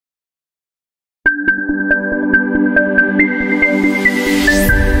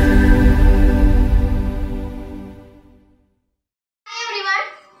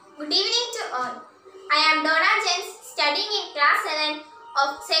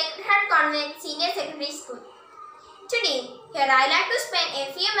Sacred Heart Convent Senior Secondary School. Today, here I like to spend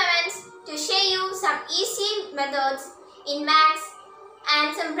a few moments to show you some easy methods in maths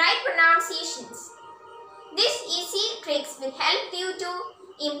and some right pronunciations. These easy tricks will help you to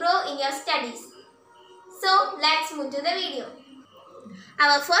improve in your studies. So, let's move to the video.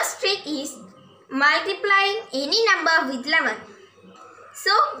 Our first trick is multiplying any number with 11.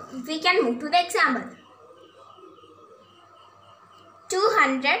 So, we can move to the example.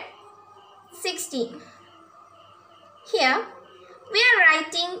 216. Here, we are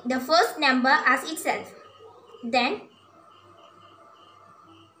writing the first number as itself. Then,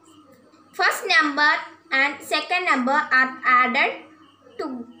 first number and second number are added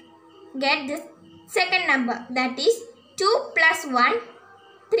to get the second number, that is 2 plus 1,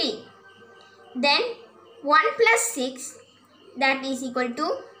 3. Then 1 plus 6, that is equal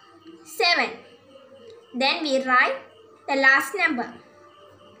to 7. Then we write the last number.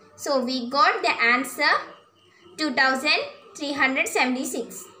 So we got the answer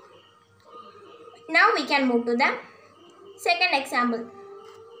 2376. Now we can move to the second example.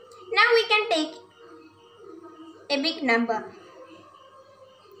 Now we can take a big number.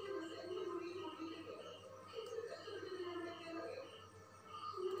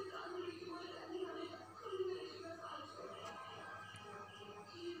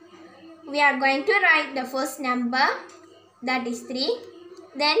 We are going to write the first number, that is 3.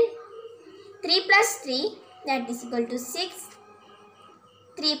 Then 3 plus 3, that is equal to 6.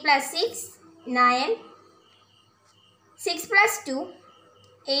 3 plus 6, 9. 6 plus 2,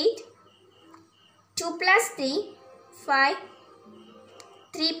 8. 2 plus 3, 5.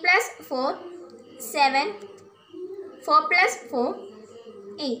 3 plus 4, 7. 4 plus 4,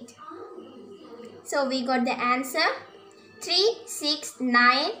 8. So we got the answer 3, 6,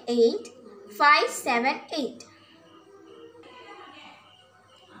 9, 8, 5, 7, 8.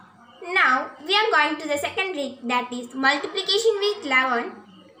 Now we are going to the second trick, that is multiplication with 11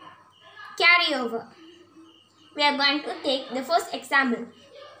 carry over. We are going to take the first example.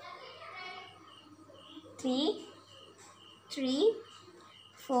 3, 3,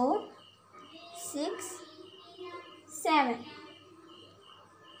 4, 6, 7.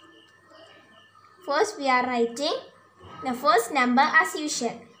 First we are writing the first number as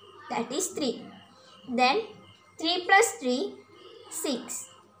usual, that is 3. Then 3 plus 3, 6.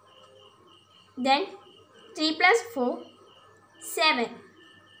 Then 3 plus 4, 7.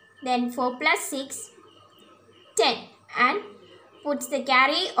 Then 4 plus 6, 10. And puts the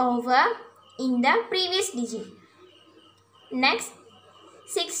carry over in the previous digit. Next,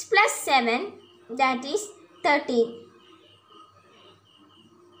 6 plus 7, that is 13.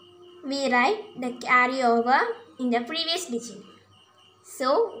 We write the carry over in the previous digit.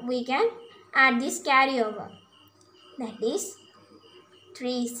 So, we can add this carry over. That is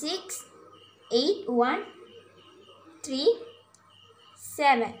 3, 6, 8, 1, 3,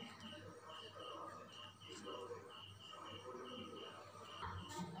 7.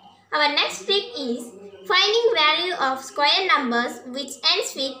 Our next trick is finding value of square numbers which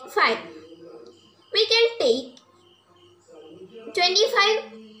ends with 5. We can take 25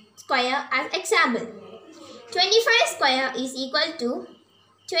 square as example. 25 square is equal to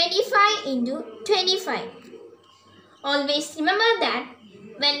 25 into 25. Always remember that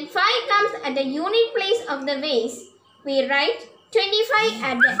when 5 comes at the unit place of the base, we write 25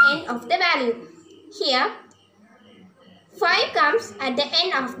 at the end of the value. Here, 5 comes at the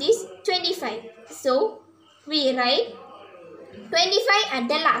end of this 25. So, we write 25 at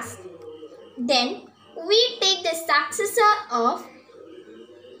the last. Then, we take the successor of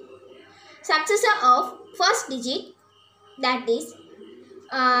first digit, that is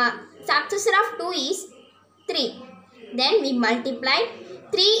successor of 2 is 3. Then we multiply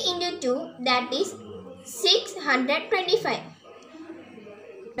 3 into 2, that is 625.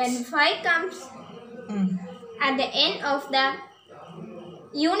 When 5 comes at the end of the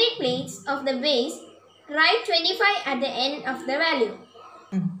unit place of the base, write 25 at the end of the value.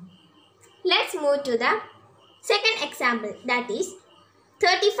 Let's move to the second example, that is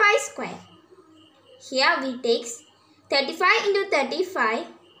 35 square. Here we take 35 into 35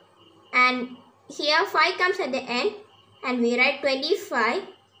 and here 5 comes at the end and we write 25.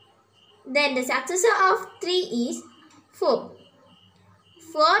 Then the successor of 3 is 4.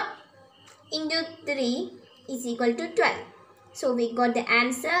 4 into 3 is equal to 12. So we got the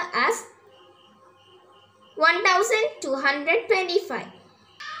answer as 1225.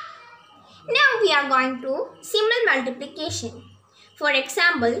 Now we are going to symbol multiplication. For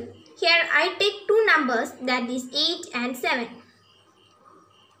example, here I take two numbers, that is 8 and 7.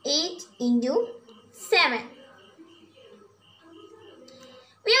 8 into 7.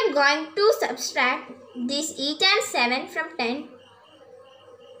 We are going to subtract this 8 and 7 from 10.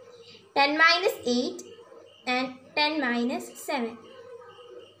 10 minus 8 and 10 minus 7.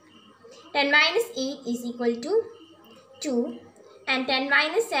 10 minus 8 is equal to 2 and 10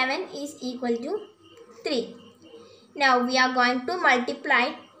 minus 7 is equal to 3. Now we are going to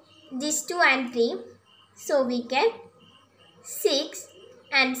multiply this 2 and 3. So we get 6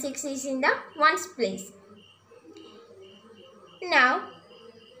 and 6 is in the ones place. Now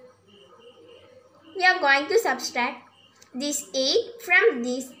we are going to subtract this 8 from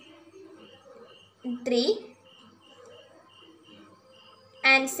this 3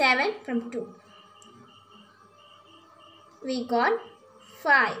 and 7 from 2. We got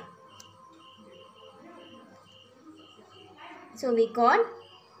 5. So we got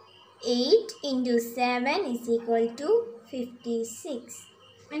 8 into 7 is equal to 56.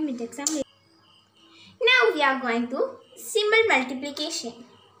 And with example. Now we are going to symbol multiplication.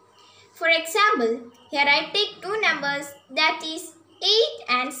 For example, here I take two numbers, that is 8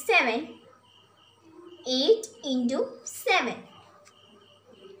 and 7. 8 into 7.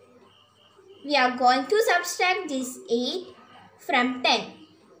 We are going to subtract this 8 from 10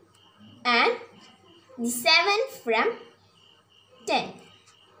 and the 7 from 10.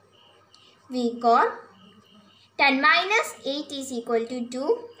 We got 10 minus 8 is equal to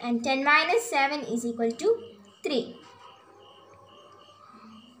 2 and 10 minus 7 is equal to 3.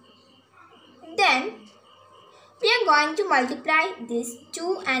 Then we are going to multiply this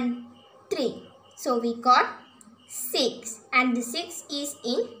 2 and 3. So we got 6 and the 6 is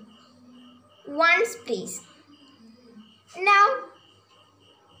in ones place. Now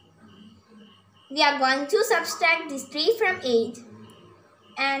we are going to subtract this 3 from 8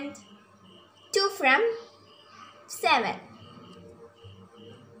 and 2 from 7.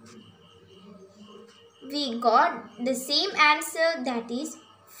 We got the same answer, that is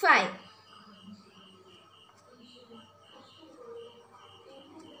 5.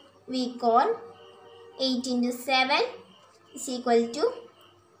 We got 8 into 7 is equal to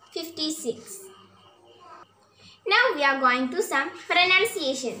 56. Now we are going to some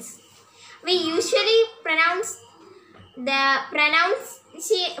pronunciations. We usually pronounce the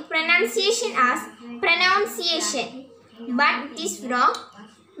pronunciation as pronunciation, but it is wrong.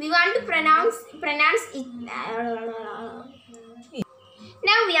 We want to pronounce it.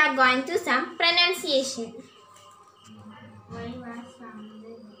 Now we are going to some pronunciation.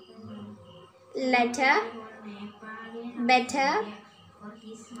 Letter, better,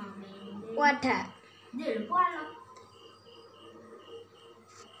 water.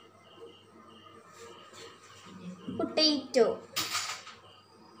 Potato.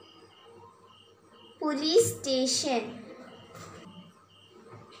 Police station.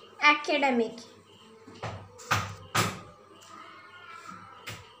 Academic.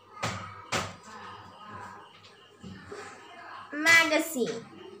 Magazine.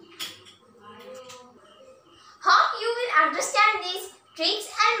 Hope you will understand these tricks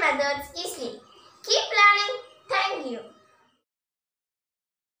and methods